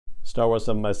Star Wars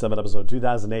 7x7 episode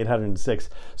 2806.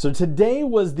 So today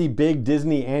was the big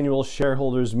Disney annual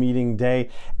shareholders meeting day,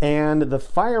 and the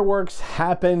fireworks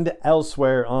happened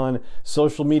elsewhere on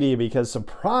social media because,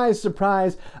 surprise,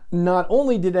 surprise, not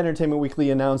only did Entertainment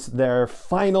Weekly announce their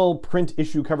final print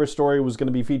issue cover story was going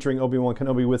to be featuring Obi-Wan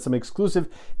Kenobi with some exclusive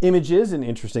images and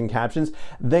interesting captions,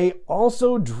 they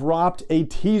also dropped a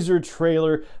teaser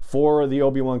trailer for the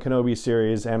Obi-Wan Kenobi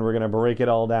series, and we're going to break it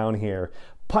all down here.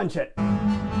 Punch it!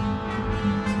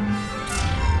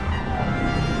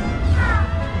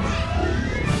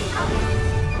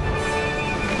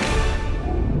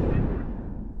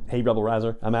 Hey Rebel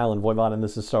Rouser, I'm Alan Voivod and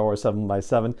this is Star Wars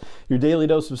 7x7, your daily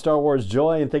dose of Star Wars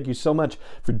joy, and thank you so much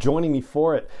for joining me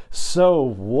for it. So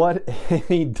what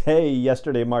a day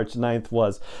yesterday, March 9th,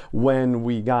 was when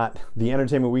we got the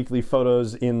Entertainment Weekly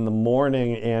photos in the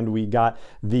morning and we got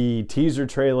the teaser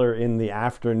trailer in the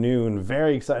afternoon.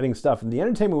 Very exciting stuff. And the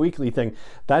Entertainment Weekly thing,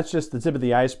 that's just the tip of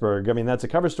the iceberg. I mean, that's a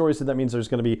cover story, so that means there's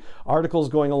going to be articles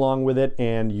going along with it,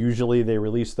 and usually they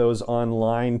release those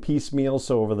online piecemeal.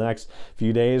 So over the next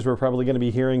few days, we're probably going to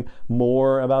be hearing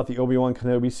more about the Obi-Wan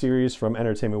Kenobi series from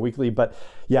Entertainment Weekly. But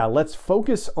yeah, let's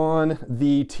focus on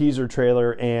the teaser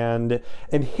trailer and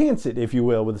enhance it, if you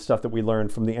will, with the stuff that we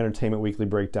learned from the Entertainment Weekly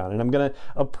breakdown. And I'm going to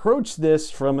approach this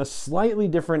from a slightly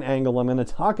different angle. I'm going to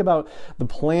talk about the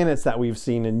planets that we've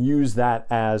seen and use that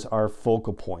as our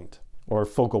focal point, or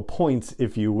focal points,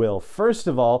 if you will. First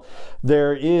of all,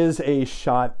 there is a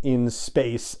shot in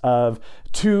space of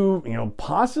two,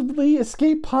 possibly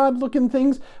escape pod looking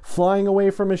things flying away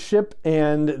from a ship,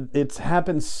 and it's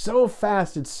happened so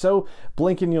fast, it's so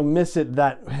blink and you'll miss it,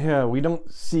 that we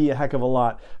don't see a heck of a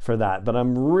lot for that. But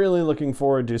I'm really looking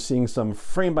forward to seeing some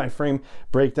frame by frame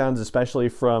breakdowns, especially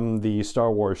from the Star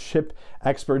Wars ship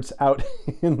experts out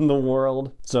in the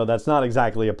world. So that's not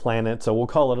exactly a planet, so we'll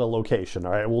call it a location.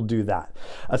 All right, we'll do that.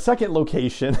 A second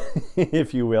location,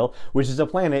 if you will, which is a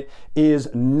planet,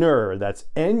 is Nur. That's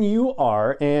N-U-R.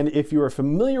 And if you are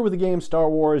familiar with the game Star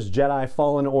Wars Jedi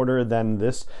Fallen Order, then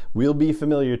this will be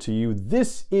familiar to you.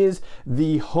 This is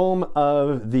the home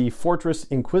of the Fortress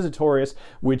Inquisitorius,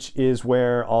 which is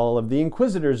where all of the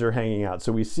Inquisitors are hanging out.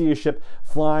 So we see a ship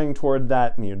flying toward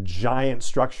that giant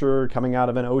structure coming out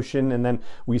of an ocean, and then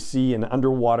we see an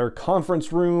underwater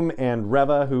conference room, and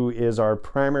Reva, who is our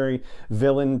primary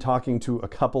villain, talking to a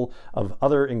couple of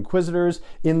other Inquisitors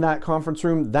in that conference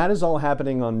room. That is all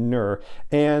happening on Nur.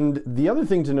 And the other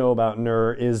thing to know about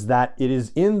Nur is that it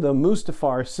is in the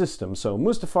Mustafar system. So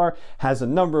Mustafar has a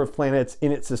number of planets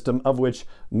in its system, of which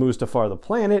Mustafar the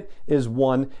planet is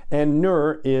one, and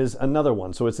Nur is another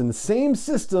one. So it's in the same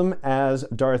system as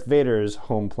Darth Vader's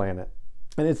home planet.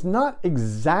 And it's not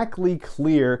exactly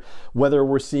clear whether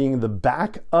we're seeing the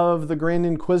back of the Grand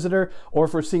Inquisitor or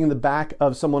if we're seeing the back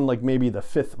of someone like maybe the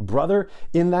fifth brother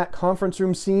in that conference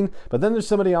room scene. But then there's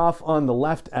somebody off on the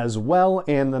left as well.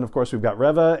 And then, of course, we've got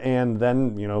Reva and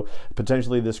then,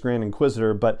 potentially this Grand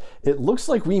Inquisitor. But it looks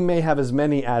like we may have as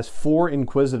many as 4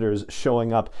 Inquisitors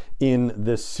showing up in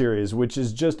this series, which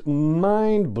is just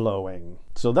mind-blowing.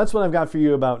 So that's what I've got for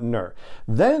you about Nur.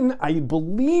 Then I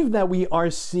believe that we are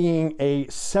seeing a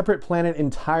separate planet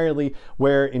entirely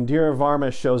where Indira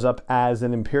Varma shows up as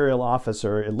an Imperial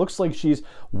officer. It looks like she's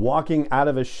walking out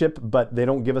of a ship, but they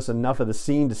don't give us enough of the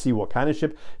scene to see what kind of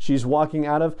ship she's walking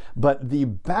out of. But the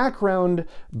background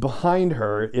behind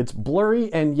her, it's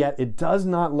blurry, and yet it does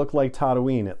not look like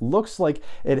Tatooine. It looks like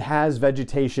it has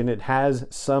vegetation. It has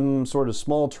some sort of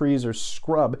small trees or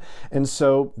scrub. And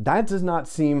so that does not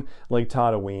seem like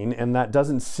Tatooine, and that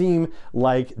doesn't seem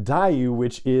like Dayu,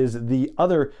 which is the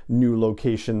other new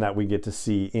location that we get to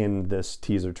see in this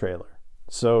teaser trailer.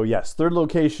 So yes, third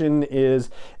location is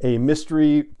a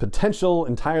mystery, potential,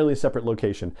 entirely separate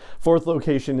location. Fourth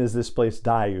location is this place,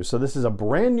 Dayu. So this is a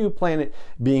brand new planet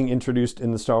being introduced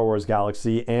in the Star Wars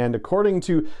galaxy, and according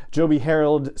to Joby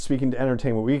Harold, speaking to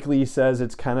Entertainment Weekly, he says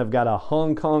it's kind of got a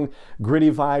Hong Kong gritty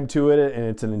vibe to it, and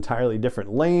it's an entirely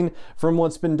different lane from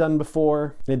what's been done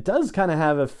before. It does kind of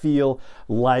have a feel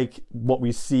like what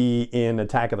we see in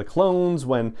Attack of the Clones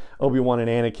when Obi-Wan and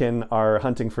Anakin are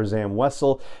hunting for Zam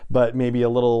Wesell, but maybe a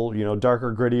little,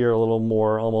 darker, grittier, a little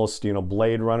more almost,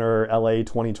 Blade Runner LA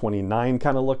 2029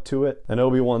 kind of look to it. And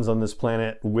Obi-Wan's on this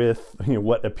planet with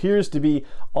what appears to be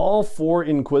all 4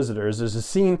 Inquisitors. There's a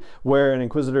scene where an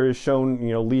Inquisitor is shown,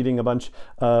 leading a bunch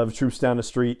of troops down the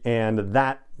street, and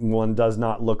that one does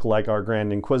not look like our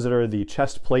Grand Inquisitor. The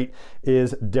chest plate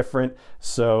is different.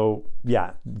 So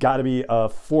yeah, gotta be a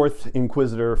 4th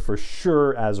Inquisitor for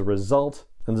sure as a result.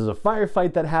 And there's a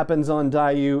firefight that happens on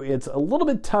Daiyu. It's a little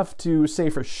bit tough to say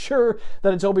for sure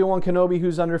that it's Obi-Wan Kenobi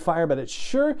who's under fire, but it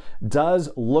sure does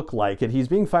look like it. He's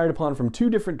being fired upon from two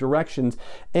different directions,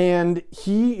 and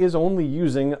he is only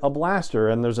using a blaster.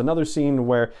 And there's another scene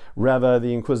where Reva,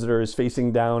 the Inquisitor, is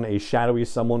facing down a shadowy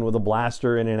someone with a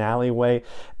blaster in an alleyway,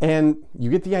 and you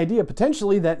get the idea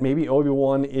potentially that maybe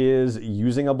Obi-Wan is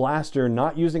using a blaster,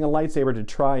 not using a lightsaber, to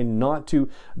try not to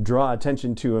draw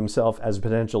attention to himself as a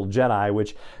potential Jedi,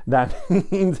 which that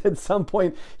means at some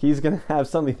point he's going to have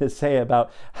something to say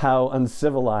about how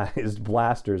uncivilized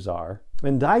blasters are.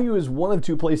 And Daiyu is one of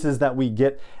two places that we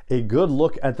get a good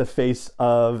look at the face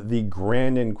of the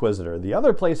Grand Inquisitor. The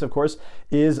other place, of course,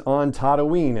 is on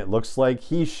Tatooine. It looks like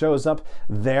he shows up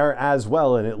there as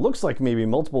well, and it looks like maybe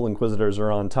multiple Inquisitors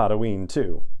are on Tatooine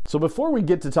too. So before we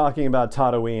get to talking about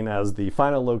Tatooine as the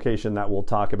final location that we'll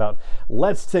talk about,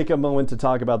 let's take a moment to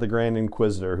talk about the Grand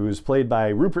Inquisitor, who's played by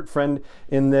Rupert Friend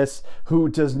in this, who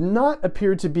does not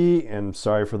appear to be, and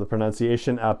sorry for the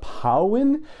pronunciation, a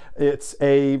Pauwin. It's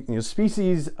a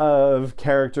species of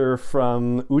character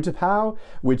from Utapau,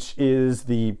 which is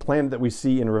the planet that we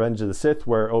see in Revenge of the Sith,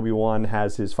 where Obi-Wan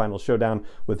has his final showdown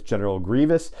with General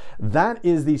Grievous. That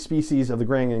is the species of the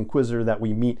Grand Inquisitor that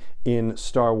we meet in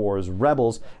Star Wars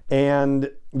Rebels.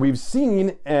 And we've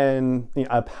seen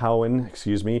a Pauwin,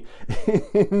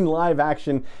 in live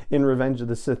action in Revenge of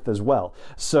the Sith as well.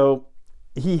 So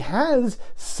he has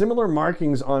similar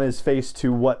markings on his face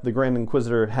to what the Grand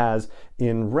Inquisitor has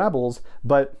in Rebels,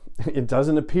 but it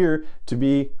doesn't appear to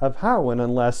be a Pauwin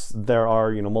unless there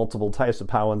are, multiple types of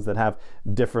Pauwins that have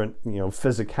different,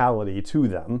 physicality to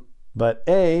them. But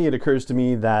it occurs to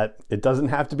me that it doesn't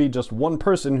have to be just one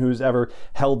person who's ever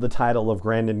held the title of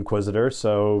Grand Inquisitor,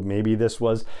 so maybe this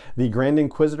was the Grand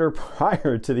Inquisitor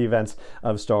prior to the events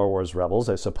of Star Wars Rebels.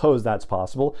 I suppose that's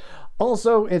possible.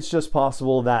 Also, it's just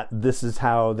possible that this is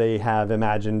how they have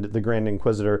imagined the Grand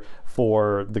Inquisitor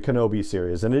for the Kenobi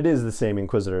series, and it is the same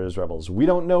Inquisitor as Rebels. We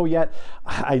don't know yet.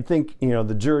 I think,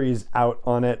 the jury's out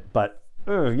on it, but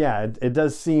yeah, it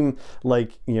does seem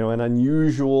like, an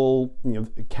unusual,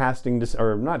 casting,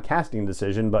 or not casting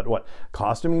decision, but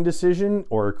costuming decision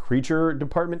or creature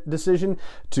department decision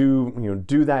to,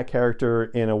 do that character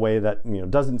in a way that,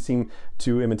 doesn't seem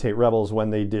to imitate Rebels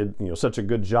when they did, such a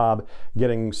good job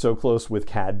getting so close with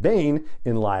Cad Bane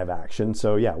in live action.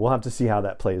 So yeah, we'll have to see how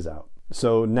that plays out.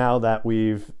 So now that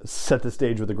we've set the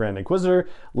stage with the Grand Inquisitor,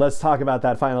 let's talk about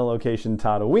that final location,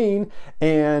 Tatooine,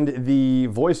 and the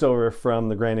voiceover from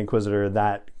the Grand Inquisitor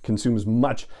that consumes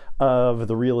much of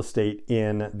the real estate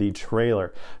in the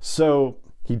trailer. So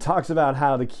he talks about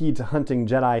how the key to hunting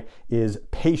Jedi is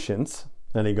patience.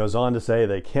 And he goes on to say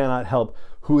they cannot help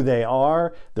who they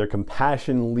are. Their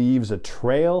compassion leaves a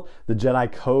trail. The Jedi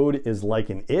code is like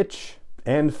an itch.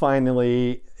 And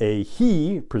finally,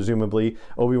 he, presumably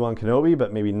Obi-Wan Kenobi,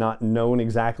 but maybe not known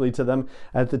exactly to them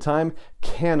at the time,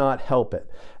 cannot help it.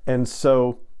 And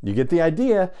so you get the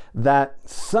idea that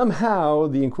somehow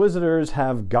the Inquisitors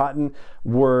have gotten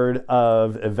word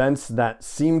of events that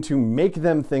seem to make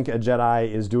them think a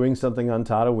Jedi is doing something on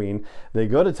Tatooine. They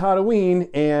go to Tatooine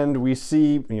and we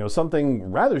see,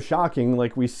 something rather shocking,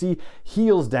 like we see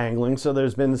heels dangling. So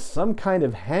there's been some kind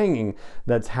of hanging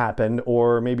that's happened,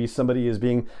 or maybe somebody is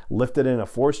being lifted in a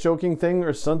force choking thing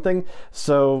or something.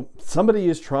 So somebody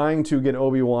is trying to get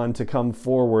Obi-Wan to come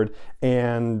forward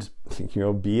and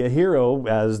be a hero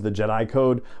as the Jedi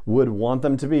Code would want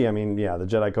them to be. I mean, yeah, the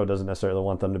Jedi Code doesn't necessarily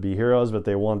want them to be heroes, but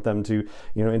they want them to,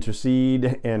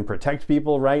 intercede and protect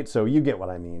people, right? So you get what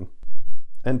I mean.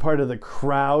 And part of the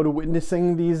crowd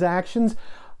witnessing these actions,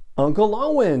 Uncle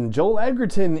Owen, Joel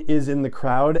Edgerton, is in the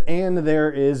crowd, and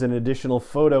there is an additional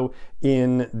photo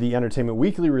in the Entertainment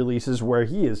Weekly releases where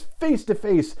he is face to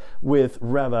face with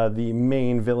Reva, the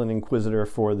main villain Inquisitor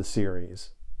for the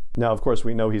series. Now, of course,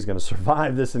 we know he's going to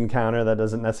survive this encounter. That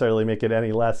doesn't necessarily make it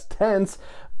any less tense,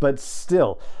 but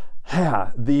still,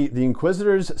 the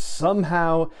Inquisitors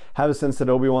somehow have a sense that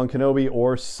Obi-Wan Kenobi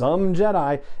or some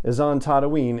Jedi is on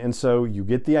Tatooine, and so you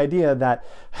get the idea that,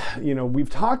 we've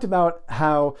talked about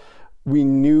how we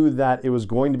knew that it was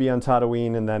going to be on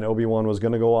Tatooine and then Obi-Wan was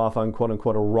going to go off on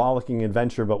quote-unquote a rollicking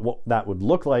adventure, but what that would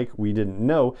look like, we didn't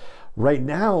know. Right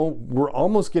now, we're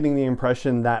almost getting the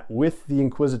impression that with the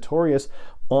Inquisitorius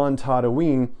on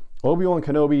Tatooine, Obi-Wan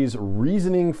Kenobi's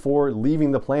reasoning for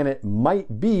leaving the planet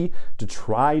might be to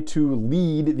try to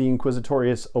lead the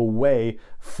Inquisitorius away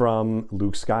from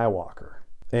Luke Skywalker.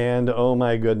 And oh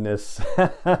my goodness,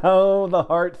 how the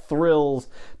heart thrills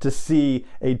to see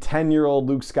a 10-year-old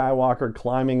Luke Skywalker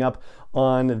climbing up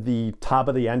on the top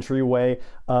of the entryway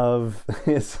of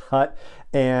his hut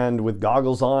and with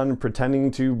goggles on,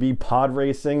 pretending to be pod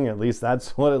racing. At least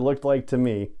that's what it looked like to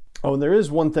me. Oh, and there is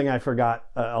one thing I forgot.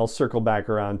 I'll circle back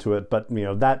around to it, but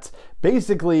that's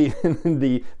basically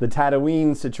the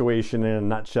Tatooine situation in a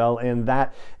nutshell, and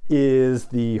that is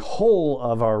the whole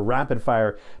of our rapid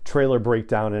fire trailer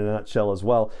breakdown in a nutshell as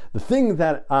well. The thing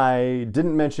that I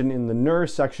didn't mention in the Nur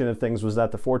section of things was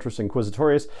that the Fortress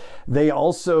Inquisitorius, they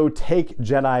also take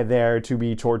Jedi there to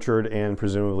be tortured and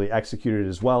presumably executed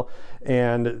as well.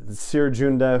 And Cere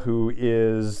Junda, who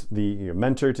is the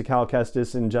mentor to Cal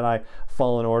Kestis in Jedi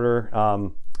Fallen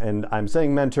Order, and I'm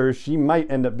saying mentor, she might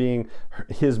end up being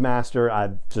his master.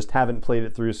 I just haven't played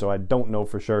it through, so I don't know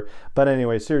for sure. But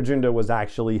anyway, Cere Junda was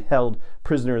actually held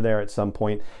prisoner there at some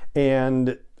point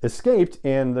and escaped,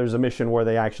 and there's a mission where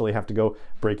they actually have to go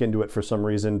break into it for some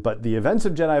reason. But the events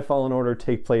of Jedi Fallen Order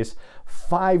take place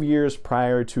 5 years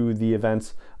prior to the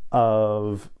events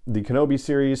of the Kenobi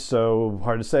series, so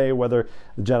hard to say whether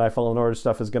the Jedi Fallen Order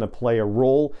stuff is going to play a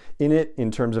role in it in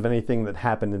terms of anything that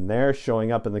happened in there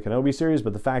showing up in the Kenobi series,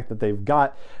 but the fact that they've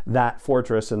got that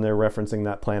fortress and they're referencing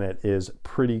that planet is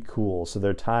pretty cool. So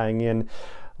they're tying in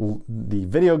the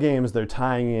video games, they're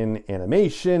tying in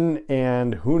animation,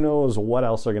 and who knows what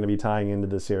else they're going to be tying into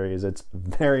the series. It's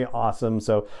very awesome.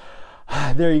 So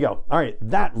there you go. All right,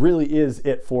 that really is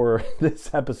it for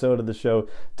this episode of the show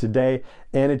today.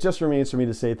 And it just remains for me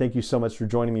to say thank you so much for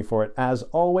joining me for it, as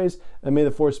always, and may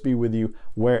the Force be with you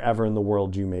wherever in the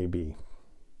world you may be.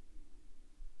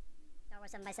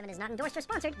 7x7 is not endorsed or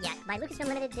sponsored yet by Lucasfilm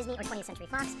Limited, Disney, or 20th Century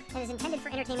Fox, and is intended for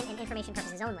entertainment and information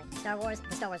purposes only. Star Wars,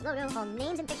 the Star Wars logo, all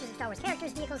names and pictures of Star Wars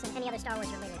characters, vehicles, and any other Star Wars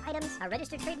related items are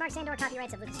registered trademarks and/or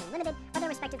copyrights of Lucasfilm Limited, or their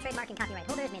respective trademark and copyright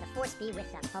holders. May the Force be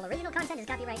with them. All original content is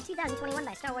copyright 2021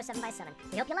 by Star Wars 7x7.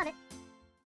 We hope you love it.